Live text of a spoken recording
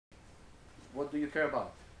what do you care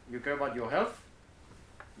about? You care about your health?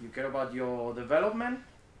 You care about your development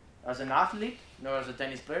as an athlete, not as a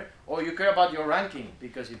tennis player? Or you care about your ranking?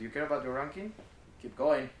 Because if you care about your ranking, keep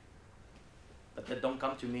going. But then don't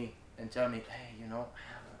come to me and tell me, hey, you know, I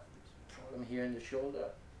have a problem here in the shoulder.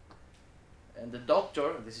 And the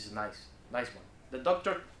doctor, this is a nice one. The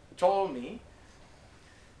doctor told me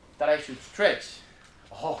that I should stretch.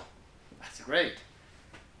 Oh, that's great.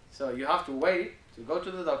 So you have to wait to go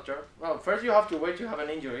to the doctor. Well, first you have to wait to have an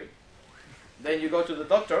injury. Then you go to the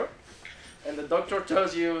doctor, and the doctor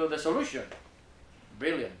tells you the solution.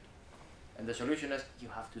 Brilliant. And the solution is you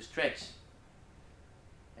have to stretch.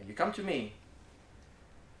 And you come to me,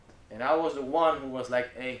 and I was the one who was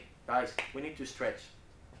like, hey, guys, we need to stretch.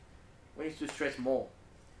 We need to stretch more.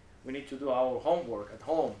 We need to do our homework at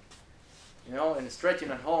home. You know, and stretching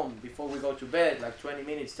at home before we go to bed, like 20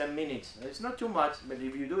 minutes, 10 minutes. It's not too much, but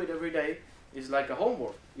if you do it every day, it's like a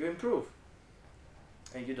homework. You improve.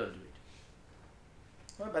 And you don't do it.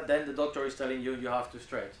 Well, but then the doctor is telling you you have to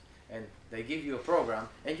stretch. And they give you a program,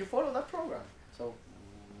 and you follow that program. So,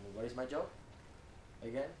 what is my job?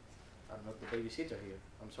 Again, I'm not the babysitter here.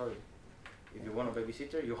 I'm sorry. If you want a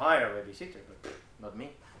babysitter, you hire a babysitter, but not me.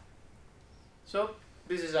 So,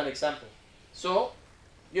 this is an example. So,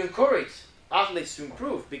 you encourage athletes to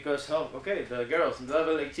improve because, oh, okay, the girls in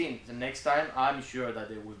level 18, the next time I'm sure that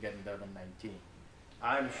they will get in level 19.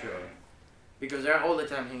 I'm sure. Because they're all the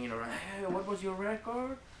time hanging around, hey, what was your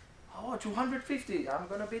record? Oh, 250, I'm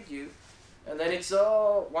gonna beat you. And then it's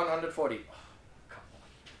 140. Oh, come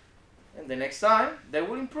on. And the next time, they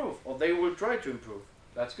will improve, or they will try to improve.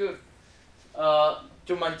 That's good.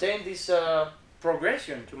 To maintain this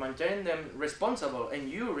progression, to maintain them responsible, and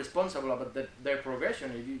you responsible about their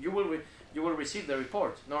progression, you will receive the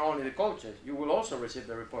report. Not only the coaches, you will also receive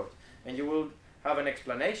the report, and you will have an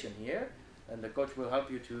explanation here, and the coach will help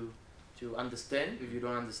you to understand if you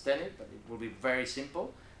don't understand it, but it will be very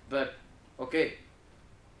simple. But okay,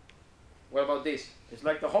 what about this? It's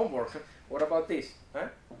like the homework. What about this? Huh?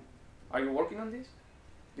 Are you working on this?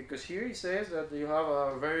 Because here it says that you have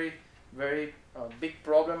a very big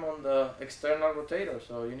problem on the external rotator,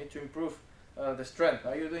 so you need to improve the strength.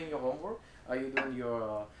 Are you doing your homework? Are you doing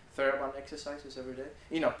your TheraBand exercises every day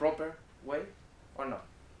in a proper way or not?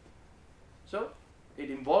 So it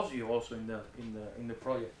involves you also in the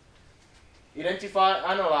project. Identify,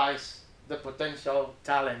 analyze the potential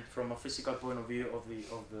talent from a physical point of view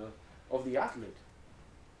of the athlete,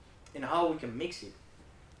 and how we can mix it.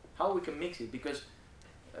 How we can mix it, because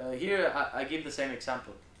here I give the same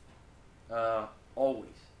example.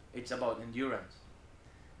 Always, it's about endurance.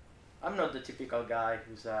 I'm not the typical guy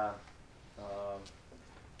who's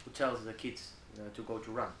who tells the kids to go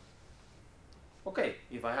to run. Okay,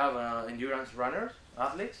 if I have endurance runners,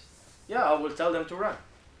 athletes, yeah, I will tell them to run.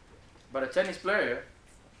 But a tennis player,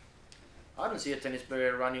 I don't see a tennis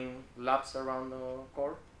player running laps around the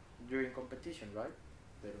court during competition, right?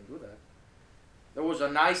 They don't do that. There was a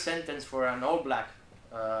nice sentence for an All Black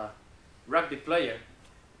rugby player.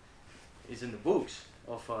 It's in the books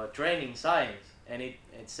of training science, and it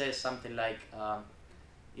says something like,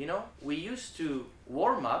 you know, we used to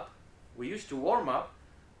warm up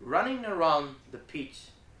running around the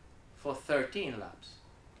pitch for 13 laps.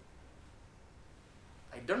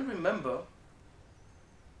 I don't remember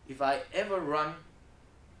if I ever run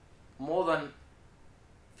more than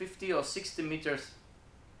 50 or 60 meters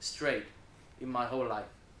straight in my whole life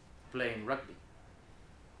playing rugby.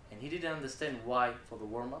 And he didn't understand why, for the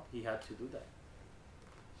warm-up, he had to do that.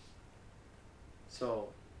 So,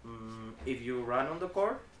 if you run on the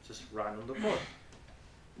court, just run on the court.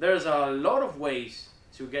 There's a lot of ways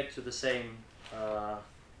to get to the same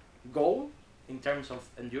goal in terms of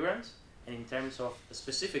endurance and in terms of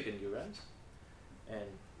specific endurance. And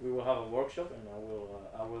we will have a workshop, and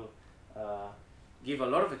I will give a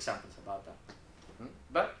lot of examples about that.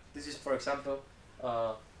 But this is, for example,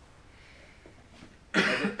 a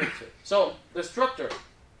good picture. So the structure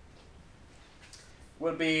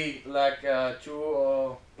will be like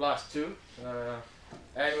 2 plus 2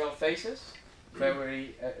 annual phases,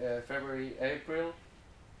 February, April,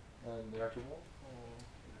 and there are 2 more.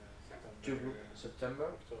 September.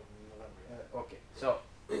 Okay, so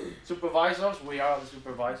supervisors, we are the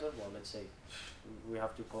supervisors. Well, let's say we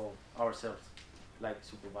have to call ourselves like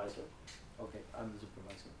supervisor. Okay, I'm the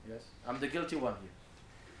supervisor. Yes, I'm the guilty one here.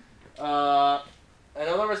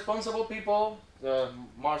 Another responsible people,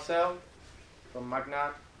 Marcel from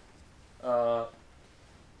Magnat,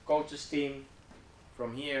 coaches team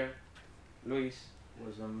from here. Luis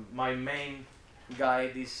was my main guy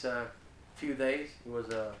these few days. He was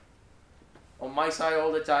a on my side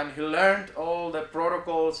all the time. He learned all the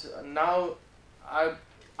protocols. And now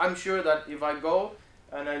I'm sure that if I go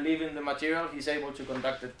and I leave in the material, he's able to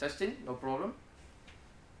conduct the testing, no problem.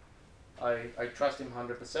 I trust him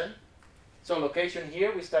 100%. So location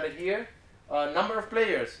here, we started here. Number of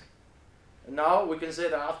players. Now we can say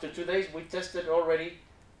that after 2 days we tested already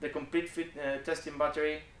the complete testing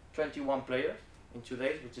battery, 21 players in 2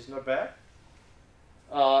 days, which is not bad.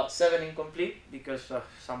 7 incomplete because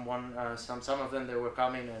some of them they were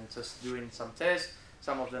coming and just doing some tests.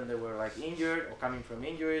 Some of them they were like injured or coming from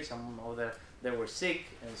injury. Some of them they were sick,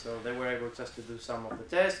 and so they were able just to do some of the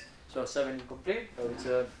tests. So 7 incomplete. So it's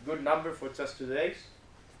a good number for just 2 days,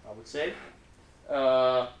 I would say.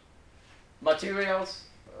 Materials.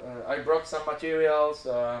 I brought some materials.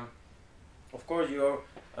 Of course, you're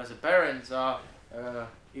as a parent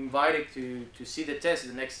invited to see the test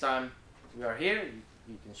the next time we are here.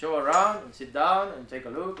 You can show around and sit down and take a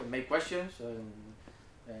look and make questions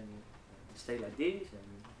and stay like this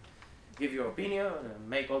and give your opinion and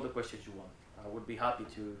make all the questions you want. I would be happy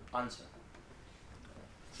to answer.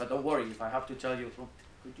 But don't worry, if I have to tell you, oh,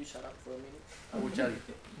 could you shut up for a minute? I will tell you.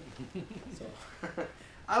 So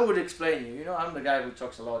I would explain you. You know, I'm the guy who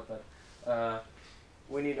talks a lot, but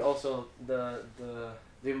we need also the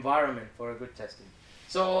environment for a good testing.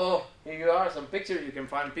 So here you are, some pictures. You can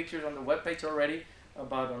find pictures on the webpage already on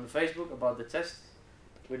the Facebook about the test.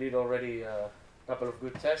 We did already a couple of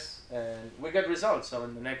good tests, and we got results. So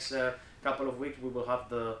in the next couple of weeks, we will have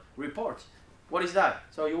the reports. What is that?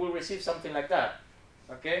 So you will receive something like that.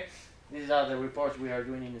 Okay, these are the reports we are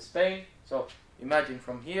doing in Spain. So imagine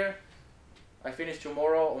from here, I finish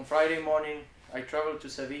tomorrow. On Friday morning, I travel to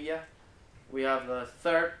Sevilla. We have the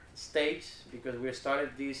 3rd stage because we started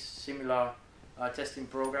this similar testing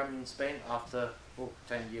program in Spain after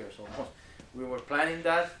 10 years almost. We were planning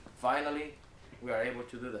that. Finally, we are able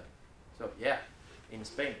to do that. So yeah, in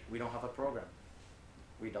Spain, we don't have a program.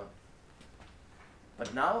 We don't.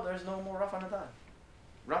 But now there's no more Rafa Nadal.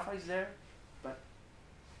 Rafa is there, but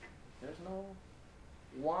there's no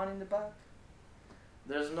one in the back.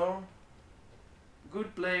 There's no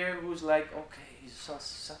good player who's like, okay, he's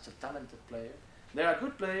such a talented player. There are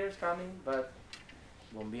good players coming, but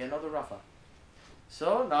won't be another Rafa.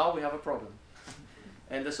 So now we have a problem.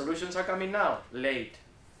 And the solutions are coming now, late,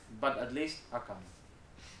 but at least are coming.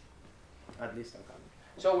 At least are coming.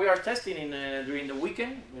 So we are testing during the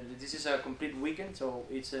weekend. This is a complete weekend, so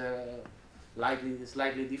it's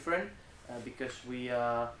slightly different because we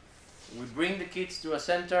bring the kids to a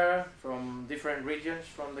center from different regions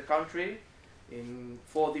from the country in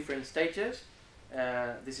 4 different stages.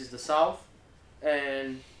 This is the south,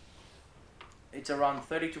 and it's around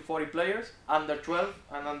 30 to 40 players, under 12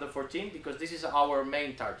 and under 14, because this is our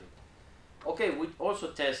main target. Okay, we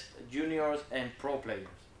also test juniors and pro players,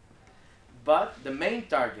 but the main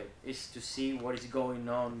target is to see what is going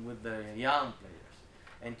on with the young players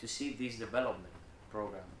and to see this development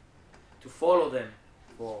program, to follow them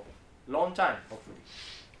for a long time, hopefully.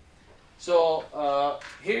 So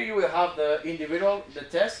here you will have the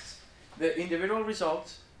tests, the individual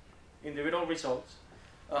results. In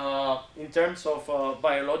terms of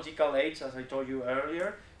biological age, as I told you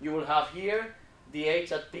earlier, you will have here the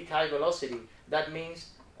age at peak high velocity. That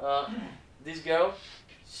means this girl,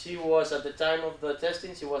 she was at the time of the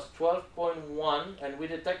testing, she was 12.1, and we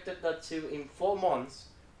detected that in 4 months,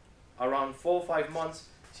 around 4 or 5 months,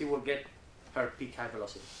 she will get her peak high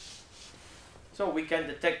velocity. So we can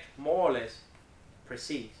detect more or less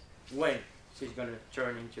precise when she's going to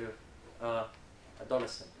turn into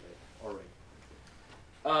adolescent already.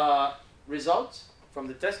 Results from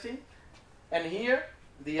the testing, and here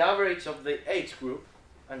the average of the age group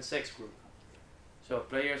and sex group. So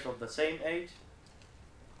players of the same age,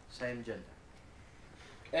 same gender.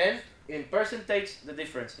 And in percentage, the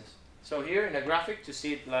differences. So here in a graphic, to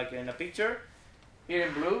see it like in a picture, here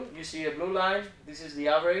in blue, you see a blue line, this is the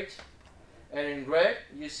average, and in red,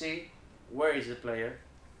 you see where is the player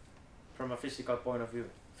from a physical point of view.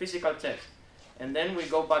 Physical test. And then we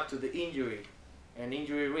go back to the injury and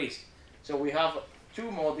injury risk. So we have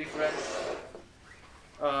 2 more different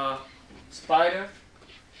spider.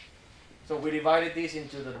 So we divided this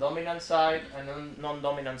into the dominant side and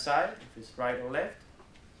non-dominant side, if it's right or left.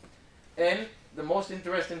 And the most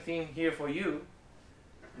interesting thing here for you,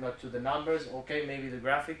 not to the numbers, okay, maybe the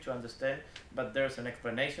graphic to understand, but there's an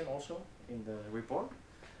explanation also in the report.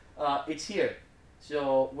 It's here.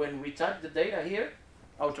 So when we type the data here,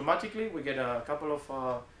 automatically we get a couple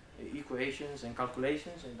of equations and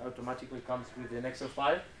calculations, and automatically comes with an Excel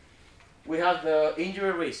file. We have the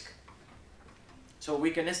injury risk. So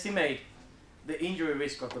we can estimate the injury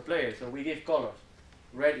risk of the player. So we give colors.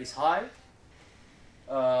 Red is high,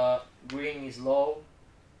 green is low,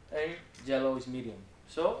 and yellow is medium.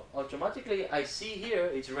 So automatically I see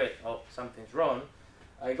here it's red. Oh, something's wrong.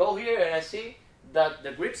 I go here and I see that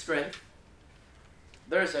the grip strength,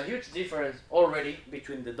 there's a huge difference already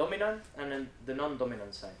between the dominant and then the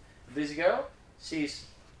non-dominant side. This girl, she's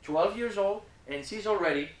 12 years old and she's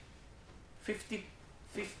already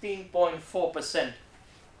 15.4%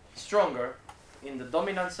 stronger in the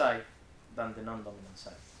dominant side than the non-dominant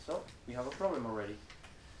side. So we have a problem already.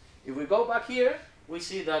 If we go back here, we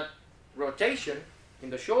see that rotation in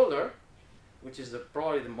the shoulder, which is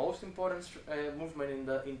probably the most important movement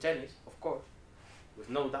in tennis, of course, with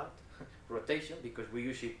no doubt, rotation, because we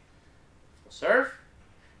use it for serve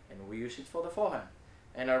and we use it for the forehand.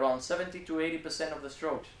 And around 70 to 80% of the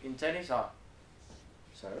strokes in tennis are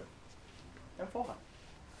serve and forehand.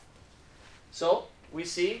 So we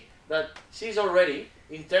see that she's already,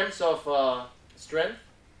 in terms of strength,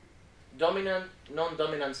 dominant,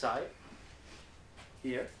 non-dominant side,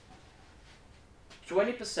 here,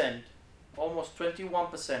 20%, almost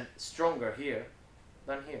 21% stronger here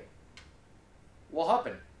than here. What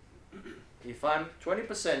happened? If I'm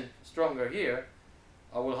 20% stronger here,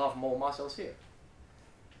 I will have more muscles here.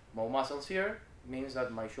 More muscles here means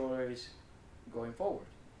that my shoulder is going forward.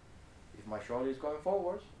 If my shoulder is going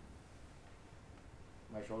forward,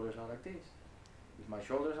 my shoulders are like this. If my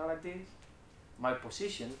shoulders are like this, my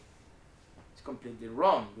position is completely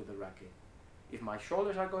wrong with the racket. If my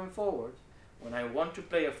shoulders are going forward, when I want to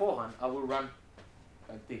play a forehand, I will run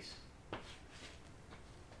like this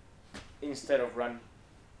instead of run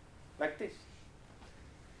like this.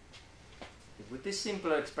 With this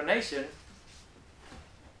simple explanation,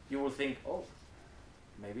 you will think, oh,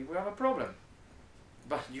 maybe we have a problem.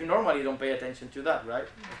 But you normally don't pay attention to that, right?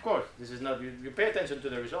 Of course, this is not, you pay attention to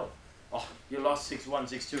the result. Oh, you lost 6-1,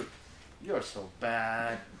 6-2. You're so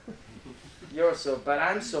bad. You're so bad.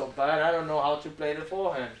 I'm so bad. I don't know how to play the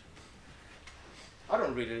forehand. I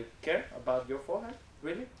don't really care about your forehand,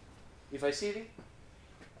 really. If I see it,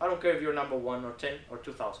 I don't care if you're number 1 or 10 or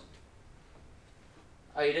 2000.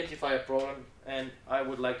 I identify a problem and I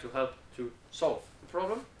would like to help to solve the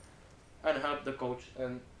problem and help the coach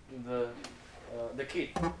and the kid.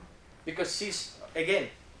 Because she's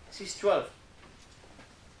 12.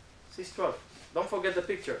 She's 12. Don't forget the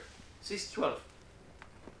picture. She's 12.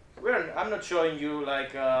 I'm not showing you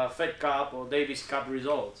like Fed Cup or Davis Cup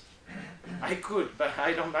results. I could, but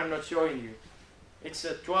I'm not showing you. It's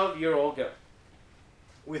a 12-year-old girl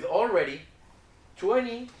with already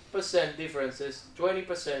 20% differences,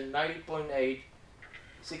 20%, 90.8,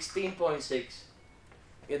 16.6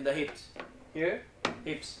 in the hips. Here,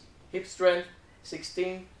 hips. Hip strength,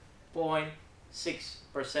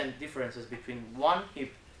 16.6% differences between one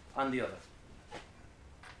hip and the other.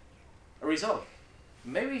 A result.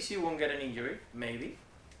 Maybe she won't get an injury, maybe,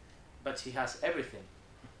 but she has everything.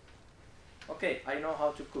 Okay, I know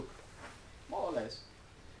how to cook, more or less.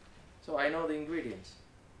 So I know the ingredients.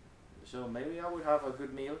 So maybe I will have a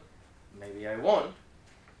good meal, maybe I won't,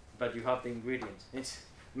 but you have the ingredients.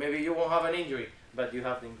 Maybe you won't have an injury, but you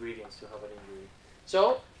have the ingredients to have an injury.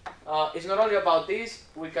 So it's not only about this,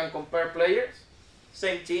 we can compare players,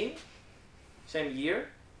 same team, same year,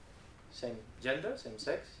 same gender, same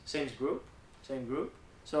sex, same group,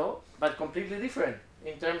 so, but completely different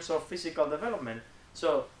in terms of physical development.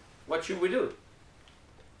 So what should we do?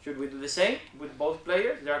 Should we do the same with both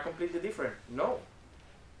players? They are completely different. No.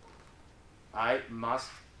 I must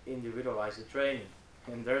individualize the training,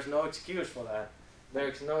 and there's no excuse for that.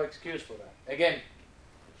 There's no excuse for that. Again,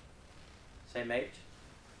 same age,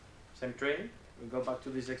 same training. We go back to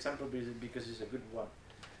this example because it's a good one.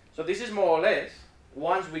 So this is more or less,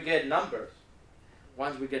 once we get numbers,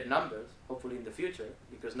 hopefully in the future,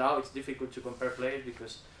 because now it's difficult to compare players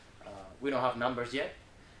because we don't have numbers yet.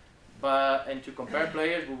 And to compare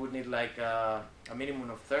players, we would need like a minimum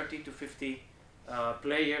of 30 to 50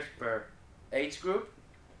 players per age group,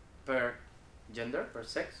 per gender, per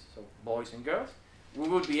sex, so boys and girls. We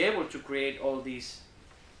would be able to create all these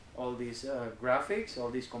graphics, all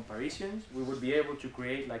these comparisons. We would be able to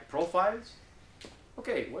create like profiles.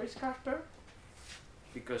 Okay, where is Casper?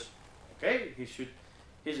 Because okay,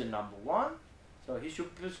 he's a number 1, so he's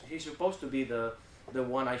supposed to be the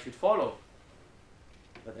one I should follow.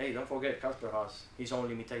 But hey, don't forget, Casper has his own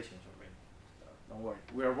limitations already. So don't worry,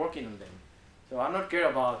 we are working on them. So I'm not care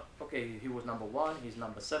about, okay, he was number 1, he's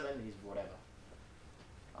number 7, he's whatever.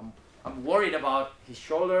 I'm worried about his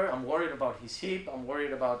shoulder, I'm worried about his hip, I'm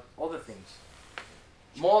worried about other things.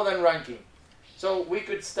 More than ranking. So we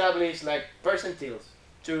could establish like percentiles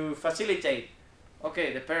to facilitate,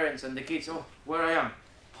 okay, the parents and the kids, oh, where I am.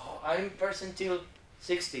 Oh, I'm percentile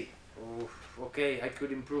 60. Oof, okay, I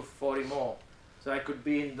could improve 40 more. So I could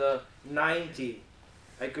be in the 90.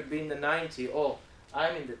 I could be in the 90. Oh,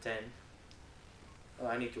 I'm in the 10. Oh,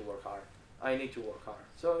 I need to work hard. I need to work hard.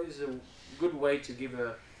 So it's a good way to give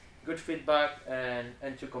a good feedback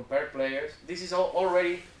and to compare players. This is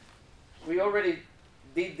we already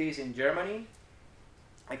did this in Germany.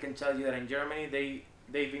 I can tell you that in Germany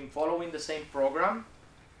they've been following the same program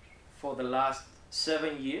for the last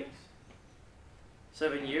 7 years.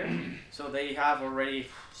 7 years. So they have already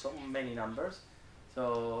so many numbers.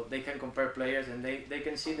 So they can compare players and they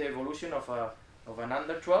can see the evolution of an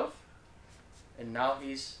under 12, and now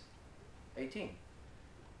he's 18,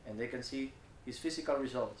 and they can see his physical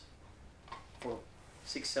results for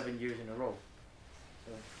 6-7 years in a row.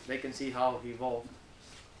 So they can see how he evolved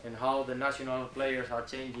and how the national players are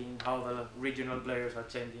changing, how the regional players are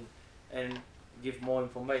changing, and give more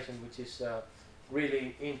information, which is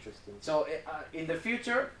really interesting. So in the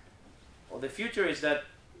future, the future is that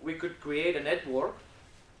we could create a network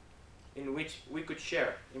in which we could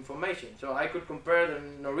share information. So I could compare the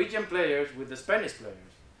Norwegian players with the Spanish players.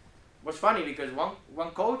 It was funny because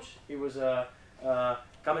one coach, he was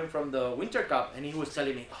coming from the Winter Cup, and he was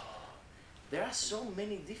telling me, oh, there are so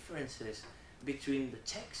many differences between the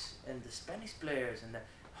Czechs and the Spanish players, and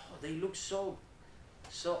they look so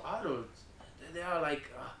adult. They are like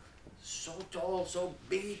so tall, so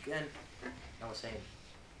big, and I was saying,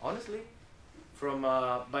 honestly, from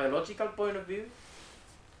a biological point of view,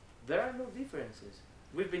 there are no differences.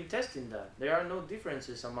 We've been testing that. There are no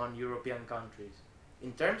differences among European countries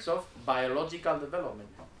in terms of biological development.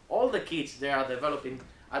 All the kids, they are developing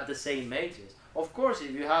at the same ages. Of course,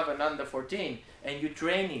 if you have an under 14 and you're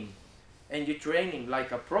training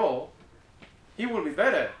like a pro, he will be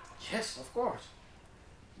better. Yes, of course.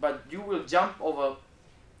 But you will jump over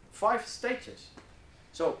 5 stages.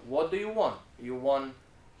 So what do you want? You want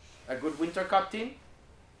a good Winter Cup team,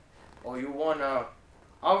 or you want a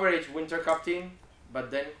average Winter Cup team,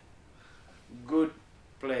 but then good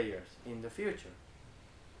players in the future?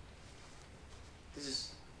 This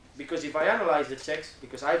is because if I analyze the Czechs,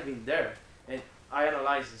 because I've been there, and I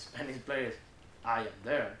analyze the Spanish players, I am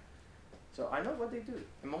there. So I know what they do.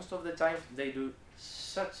 And most of the time they do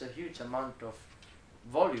such a huge amount of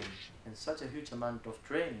volume and such a huge amount of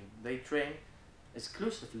training. They train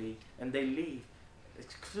exclusively and they live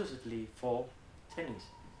exclusively for tennis.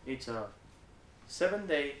 It's a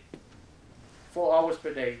 7-day, 4 hours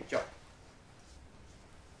per day job.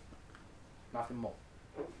 Nothing more.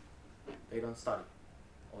 They don't study.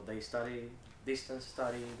 Or they study distance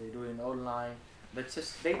study, they do it online. They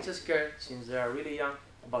just care since they are really young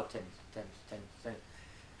about tennis.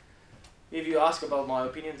 If you ask about my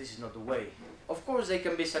opinion, this is not the way. Of course, they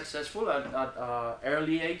can be successful at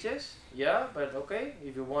early ages, yeah, but okay,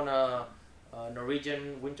 if you want a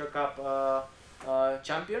Norwegian Winter Cup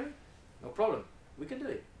champion, no problem, we can do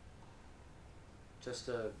it. Just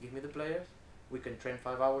give me the players, we can train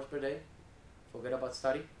 5 hours per day, forget about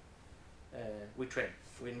study, we train.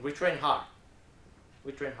 We train hard.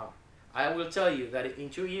 We train hard. I will tell you that in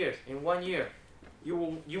 2 years, in 1 year, you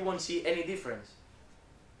won't see any difference.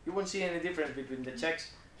 You won't see any difference between the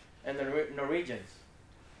Czechs and the Norwegians.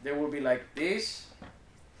 They will be like this.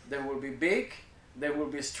 They will be big. They will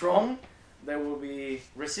be strong. They will be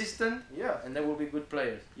resistant. Yeah, and they will be good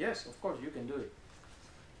players. Yes, of course, you can do it.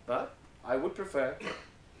 But I would prefer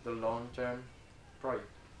the long-term project.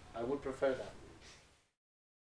 I would prefer that.